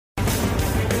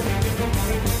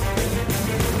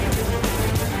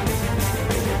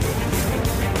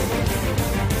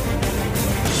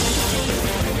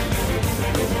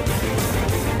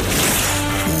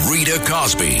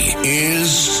Cosby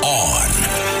is on.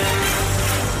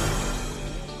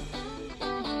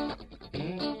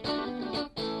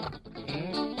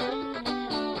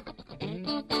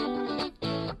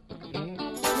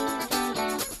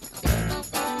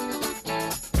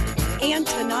 And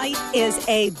tonight is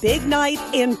a big night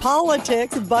in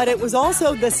politics, but it was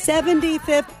also the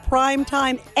 75th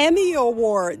Primetime Emmy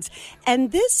Awards.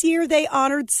 And this year they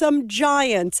honored some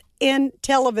giants in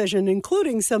television,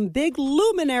 including some big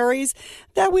luminaries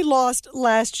that we lost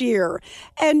last year.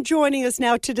 And joining us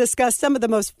now to discuss some of the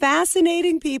most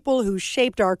fascinating people who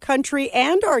shaped our country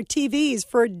and our TVs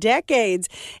for decades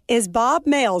is Bob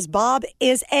Mayles. Bob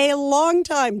is a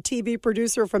longtime TV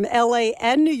producer from LA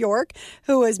and New York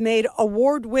who has made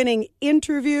award-winning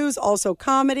interviews, also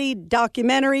comedy,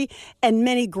 documentary, and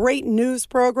many great news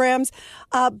programs.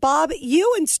 Bob,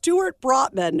 you and Stuart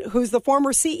Brotman, who's the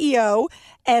former CEO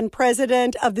and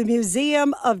president of the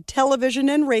Museum of Television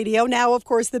and Radio, now, of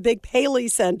course, the big Paley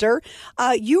Center.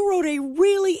 You wrote a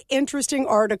really interesting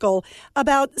article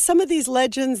about some of these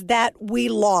legends that we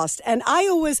lost. And I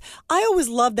always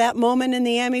love that moment in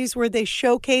the Emmys where they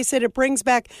showcase it. It brings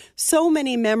back so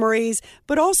many memories,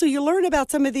 but also you learn about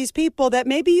some of these people that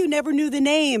maybe you never knew the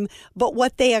name, but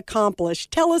what they accomplished.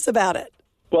 Tell us about it.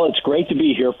 Well, it's great to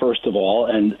be here, first of all,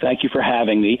 and thank you for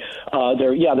having me.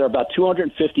 There are about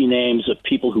 250 names of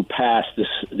people who passed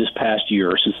this past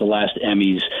year since the last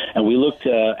Emmys, and we looked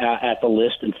at the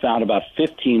list and found about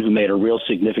 15 who made a real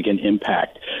significant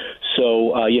impact.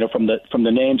 So, from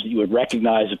the names that you would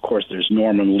recognize, of course, there's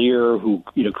Norman Lear, who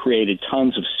created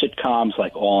tons of sitcoms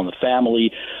like All in the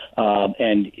Family.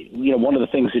 And one of the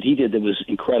things that he did that was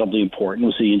incredibly important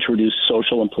was he introduced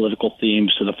social and political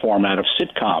themes to the format of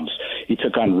sitcoms. He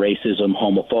took on racism,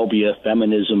 homophobia,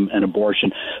 feminism, and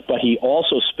abortion. But he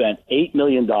also spent $8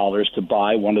 million to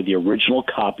buy one of the original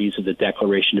copies of the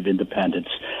Declaration of Independence,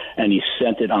 and he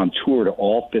sent it on tour to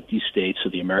all 50 states so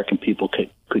the American people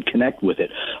could connect with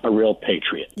it. A real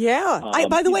patriot. Yeah.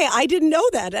 By the way, I didn't know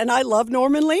that, and I love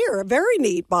Norman Lear. Very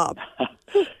neat, Bob.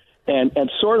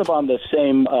 And sort of on the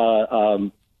same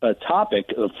topic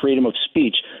of freedom of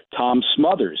speech, Tom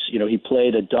Smothers, he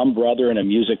played a dumb brother in a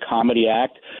music comedy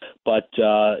act, but,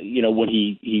 when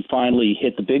he finally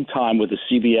hit the big time with the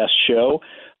CBS show,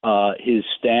 his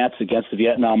stance against the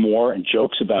Vietnam War and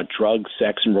jokes about drugs,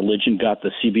 sex, and religion got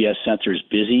the CBS censors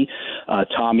busy.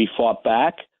 Tommy fought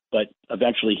back, but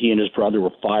eventually he and his brother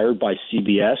were fired by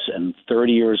CBS, and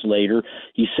 30 years later,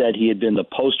 he said he had been the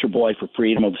poster boy for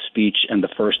freedom of speech and the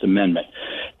First Amendment.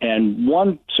 And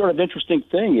one sort of interesting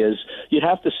thing is you'd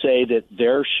have to say that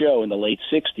their show in the late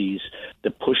 60s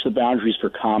that pushed the boundaries for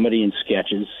comedy and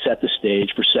sketches set the stage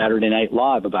for Saturday Night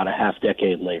Live about a half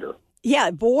decade later.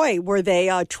 Yeah, boy, were they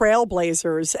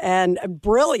trailblazers and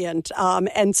brilliant,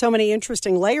 and so many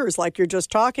interesting layers like you're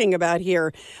just talking about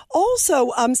here.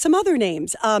 Also, some other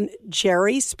names,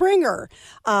 Jerry Springer,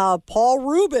 Paul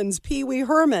Reubens, Pee Wee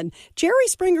Herman. Jerry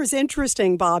Springer's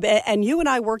interesting, Bob, and you and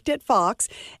I worked at Fox,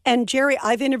 and Jerry,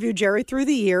 I've interviewed Jerry through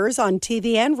the years on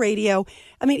TV and radio.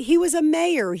 I mean, he was a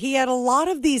mayor. He had a lot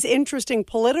of these interesting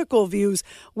political views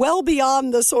well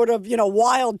beyond the sort of,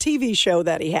 wild TV show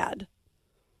that he had.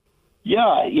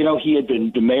 Yeah, he had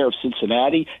been the mayor of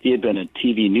Cincinnati. He had been a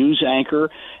TV news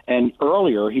anchor. And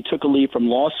earlier, he took a leave from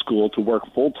law school to work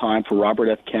full-time for Robert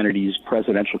F. Kennedy's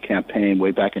presidential campaign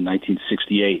way back in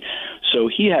 1968. So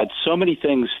he had so many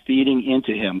things feeding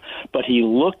into him. But he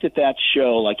looked at that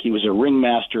show like he was a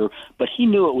ringmaster, but he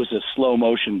knew it was a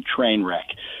slow-motion train wreck.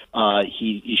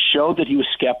 He showed that he was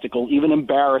skeptical, even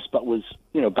embarrassed, but was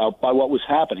by what was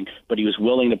happening, but he was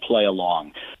willing to play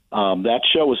along. That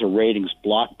show was a ratings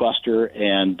blockbuster,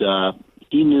 and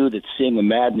he knew that seeing the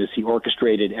madness he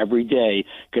orchestrated every day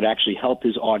could actually help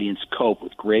his audience cope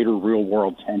with greater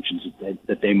real-world tensions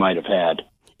that they might have had.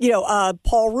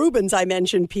 Paul Reubens, I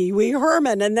mentioned, Pee Wee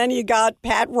Herman, and then you got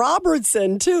Pat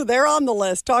Robertson, too. They're on the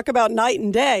list. Talk about night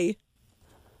and day.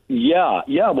 Yeah.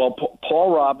 Well,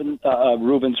 Paul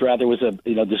Reubens was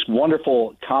this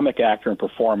wonderful comic actor and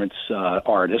performance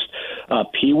artist.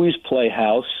 Pee Wee's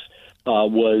Playhouse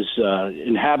was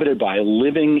inhabited by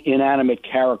living, inanimate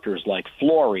characters like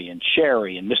Flory and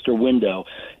Cherry and Mr. Window,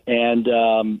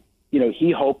 and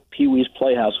he hoped Pee Wee's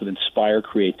Playhouse would inspire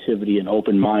creativity and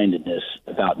open-mindedness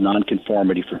about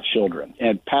nonconformity for children.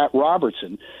 And Pat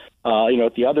Robertson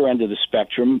At the other end of the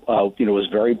spectrum, was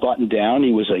very buttoned down.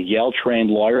 He was a Yale-trained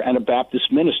lawyer and a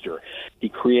Baptist minister. He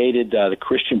created the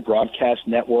Christian Broadcast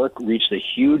Network, reached a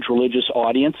huge religious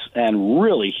audience, and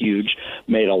really huge,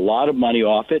 made a lot of money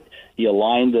off it. He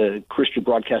aligned the Christian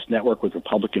Broadcast Network with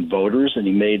Republican voters, and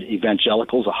he made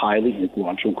evangelicals a highly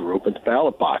influential group at the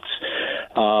ballot box.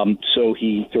 So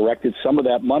he directed some of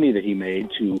that money that he made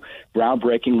to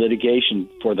groundbreaking litigation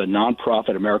for the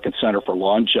nonprofit American Center for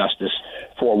Law and Justice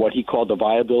for what he called the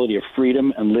viability of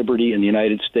freedom and liberty in the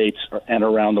United States and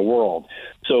around the world.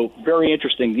 So very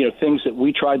interesting, things that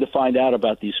we tried to find out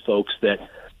about these folks that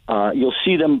you'll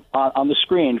see them on the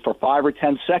screen for 5 or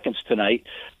 10 seconds tonight,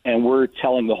 and we're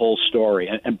telling the whole story.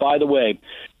 And by the way,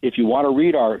 if you want to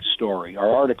read our story, our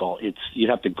article, you'd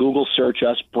have to Google search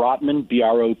us, Brotman,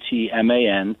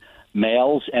 Brotman,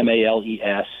 Males, Males,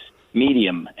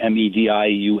 Medium,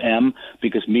 Medium,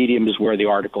 because Medium is where the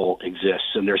article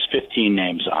exists, and there's 15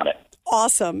 names on it.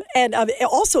 Awesome. And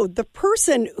also the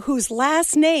person whose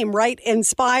last name, right,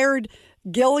 inspired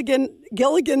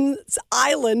Gilligan's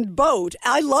Island boat.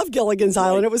 I love Gilligan's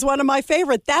Island. It was one of my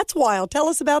favorite. That's wild. Tell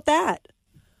us about that.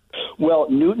 Well,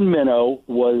 Newton Minow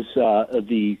was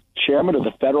the chairman of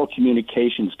the Federal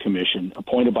Communications Commission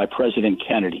appointed by President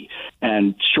Kennedy.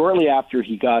 And shortly after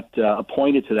he got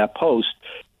appointed to that post,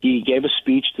 he gave a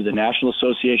speech to the National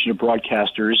Association of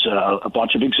Broadcasters, a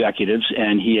bunch of executives,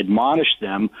 and he admonished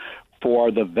them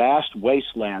for the vast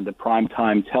wasteland that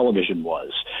primetime television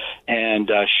was.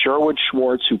 And Sherwood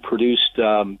Schwartz, who produced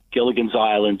Gilligan's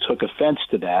Island, took offense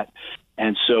to that,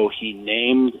 and so he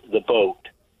named the boat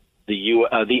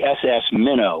the SS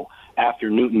Minnow after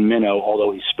Newton Minow,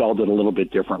 although he spelled it a little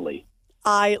bit differently.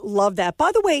 I love that.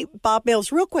 By the way, Bob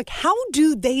Bales, real quick, how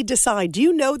do they decide? Do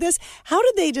you know this? How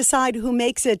do they decide who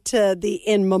makes it to the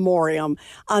in memoriam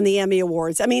on the Emmy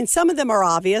Awards? I mean, some of them are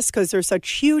obvious because they're such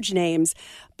huge names,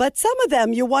 but some of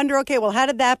them you wonder, okay, well, how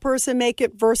did that person make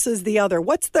it versus the other?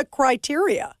 What's the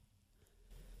criteria?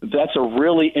 That's a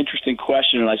really interesting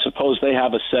question, and I suppose they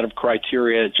have a set of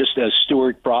criteria, just as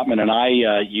Stuart Brotman and I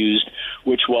used,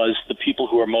 which was the people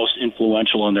who are most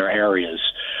influential in their areas.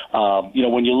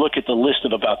 When you look at the list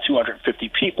of about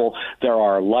 250 people, there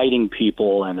are lighting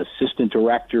people and assistant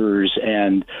directors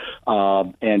and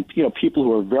people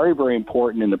who are very, very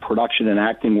important in the production and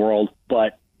acting world,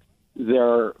 but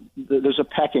there's a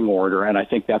pecking order, and I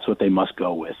think that's what they must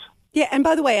go with. Yeah, and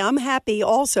by the way, I'm happy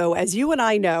also, as you and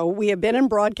I know, we have been in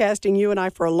broadcasting, you and I,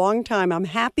 for a long time. I'm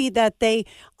happy that they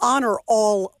honor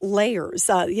all layers,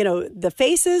 the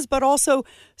faces, but also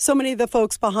so many of the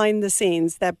folks behind the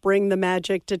scenes that bring the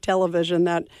magic to television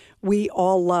that we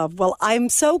all love. Well, I'm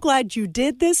so glad you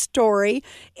did this story.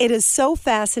 It is so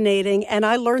fascinating, and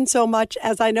I learned so much,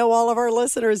 as I know all of our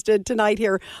listeners did tonight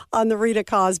here on The Rita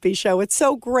Cosby Show. It's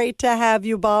so great to have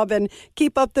you, Bob, and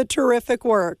keep up the terrific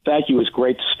work. Thank you. It was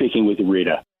great speaking with you,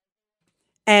 Rita.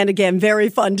 And again, very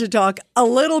fun to talk a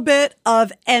little bit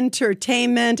of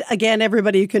entertainment. Again,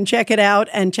 everybody, you can check it out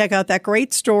and check out that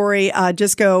great story.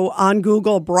 Just go on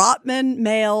Google, Brotman,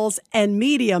 Males, and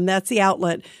Medium. That's the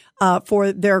outlet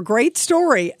for their great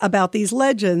story about these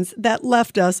legends that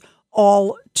left us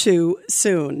all too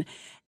soon.